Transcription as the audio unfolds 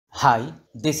Hi,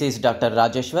 this is Dr.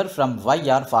 Rajeshwar from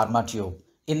YR Pharma Tube.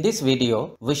 In this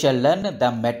video, we shall learn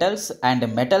the metals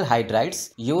and metal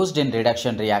hydrides used in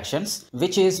reduction reactions,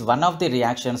 which is one of the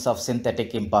reactions of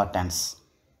synthetic importance.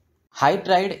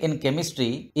 Hydride in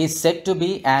chemistry is said to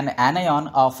be an anion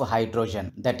of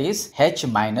hydrogen, that is H-,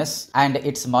 and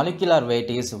its molecular weight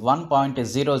is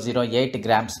 1.008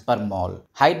 grams per mole.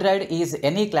 Hydride is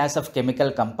any class of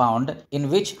chemical compound in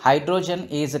which hydrogen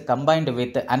is combined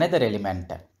with another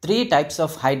element. Three types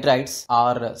of hydrides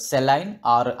are saline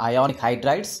or ionic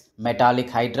hydrides, metallic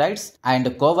hydrides, and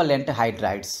covalent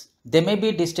hydrides. They may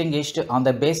be distinguished on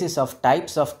the basis of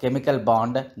types of chemical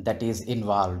bond that is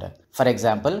involved. For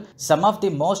example, some of the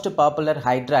most popular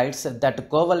hydrides that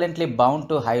covalently bound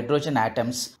to hydrogen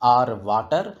atoms are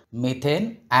water,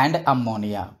 methane, and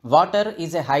ammonia. Water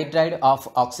is a hydride of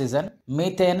oxygen,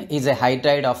 methane is a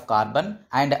hydride of carbon,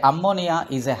 and ammonia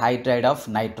is a hydride of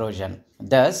nitrogen.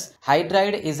 Thus,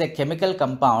 hydride is a chemical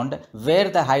compound where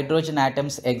the hydrogen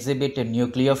atoms exhibit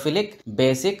nucleophilic,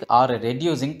 basic, or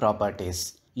reducing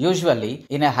properties. Usually,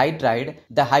 in a hydride,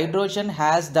 the hydrogen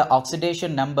has the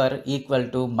oxidation number equal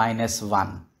to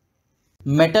 -1.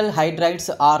 Metal hydrides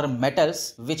are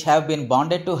metals which have been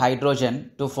bonded to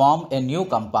hydrogen to form a new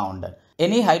compound.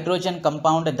 Any hydrogen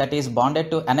compound that is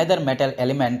bonded to another metal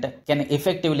element can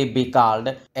effectively be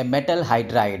called a metal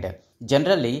hydride.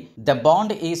 Generally, the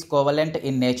bond is covalent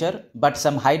in nature, but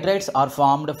some hydrides are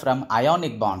formed from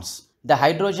ionic bonds. The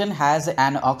hydrogen has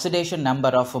an oxidation number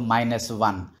of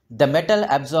 -1. The metal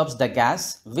absorbs the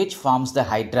gas, which forms the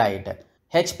hydride.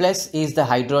 H+ is the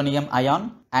hydronium ion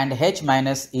and H-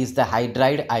 is the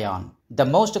hydride ion. The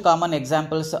most common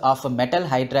examples of metal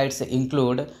hydrides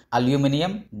include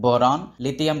aluminium, boron,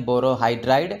 lithium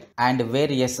borohydride, and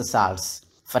various salts.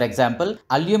 For example,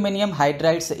 aluminium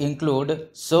hydrides include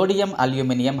sodium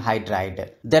aluminium hydride.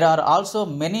 There are also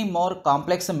many more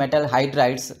complex metal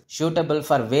hydrides suitable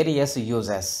for various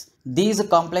uses. These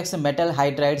complex metal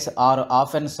hydrides are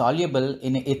often soluble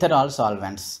in ethanol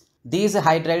solvents. These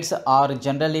hydrides are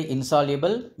generally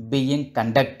insoluble, being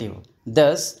conductive.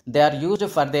 Thus, they are used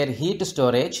for their heat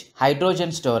storage,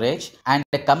 hydrogen storage, and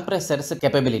compressors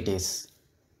capabilities.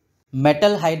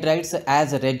 Metal hydrides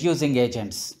as reducing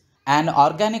agents. An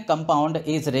organic compound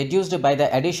is reduced by the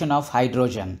addition of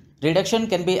hydrogen. Reduction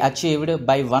can be achieved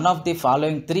by one of the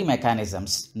following three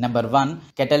mechanisms. Number 1,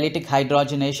 catalytic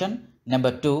hydrogenation.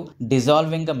 Number 2,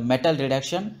 dissolving metal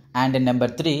reduction. And number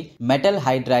 3, metal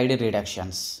hydride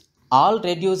reductions. All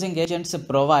reducing agents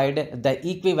provide the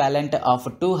equivalent of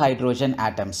two hydrogen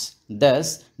atoms.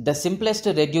 Thus, the simplest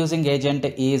reducing agent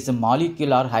is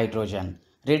molecular hydrogen.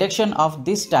 Reduction of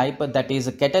this type, that is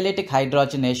catalytic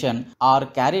hydrogenation, are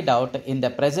carried out in the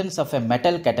presence of a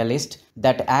metal catalyst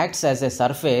that acts as a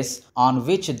surface on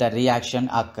which the reaction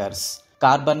occurs.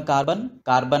 Carbon-carbon,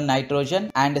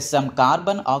 carbon-nitrogen, and some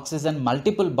carbon-oxygen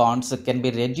multiple bonds can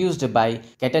be reduced by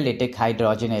catalytic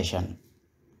hydrogenation.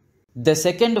 The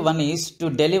second one is to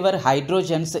deliver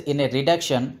hydrogens in a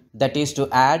reduction, that is to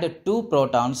add 2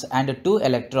 protons and 2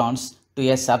 electrons to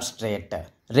a substrate.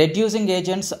 Reducing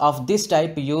agents of this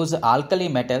type use alkali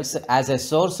metals as a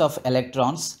source of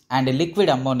electrons and liquid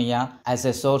ammonia as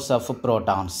a source of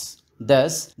protons.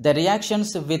 Thus, the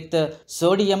reactions with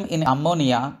sodium in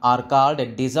ammonia are called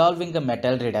dissolving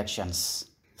metal reductions.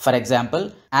 For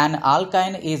example, an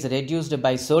alkyne is reduced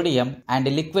by sodium and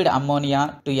liquid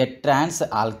ammonia to a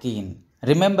trans-alkene.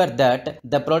 Remember that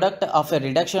the product of a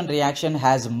reduction reaction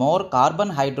has more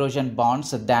carbon-hydrogen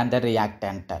bonds than the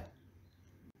reactant.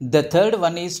 The third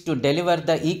one is to deliver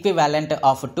the equivalent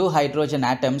of two hydrogen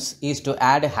atoms is to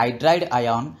add hydride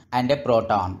ion and a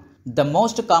proton. The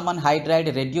most common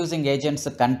hydride reducing agents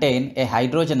contain a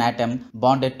hydrogen atom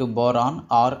bonded to boron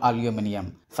or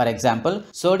aluminium. For example,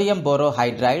 sodium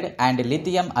borohydride and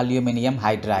lithium aluminium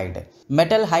hydride.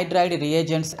 Metal hydride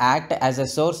reagents act as a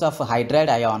source of hydride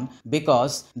ion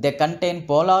because they contain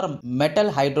polar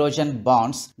metal hydrogen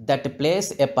bonds that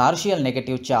place a partial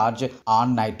negative charge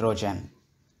on nitrogen.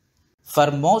 For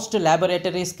most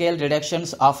laboratory scale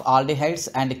reductions of aldehydes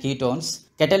and ketones,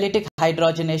 catalytic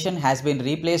hydrogenation has been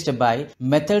replaced by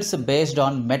methods based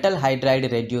on metal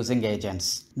hydride reducing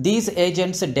agents. These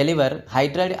agents deliver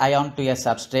hydride ion to a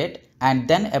substrate and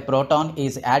then a proton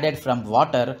is added from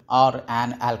water or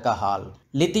an alcohol.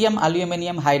 Lithium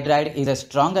aluminium hydride is a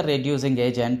stronger reducing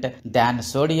agent than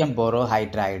sodium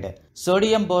borohydride.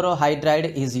 Sodium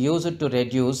borohydride is used to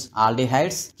reduce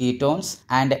aldehydes, ketones,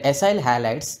 and acyl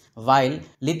halides, while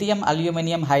lithium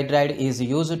aluminium hydride is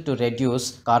used to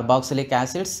reduce carboxylic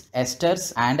acids,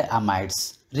 esters, and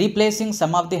amides. Replacing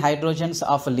some of the hydrogens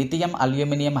of lithium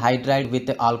aluminum hydride with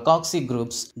alkoxy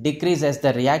groups decreases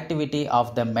the reactivity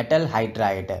of the metal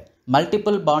hydride.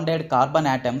 Multiple bonded carbon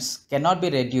atoms cannot be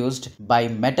reduced by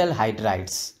metal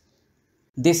hydrides.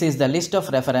 This is the list of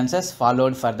references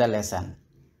followed for the lesson.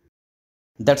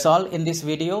 That's all in this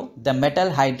video, the metal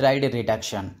hydride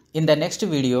reduction. In the next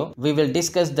video, we will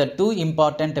discuss the two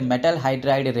important metal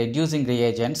hydride reducing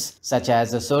reagents such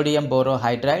as sodium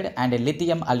borohydride and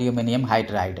lithium aluminum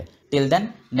hydride. Till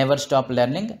then, never stop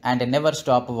learning and never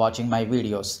stop watching my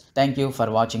videos. Thank you for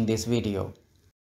watching this video.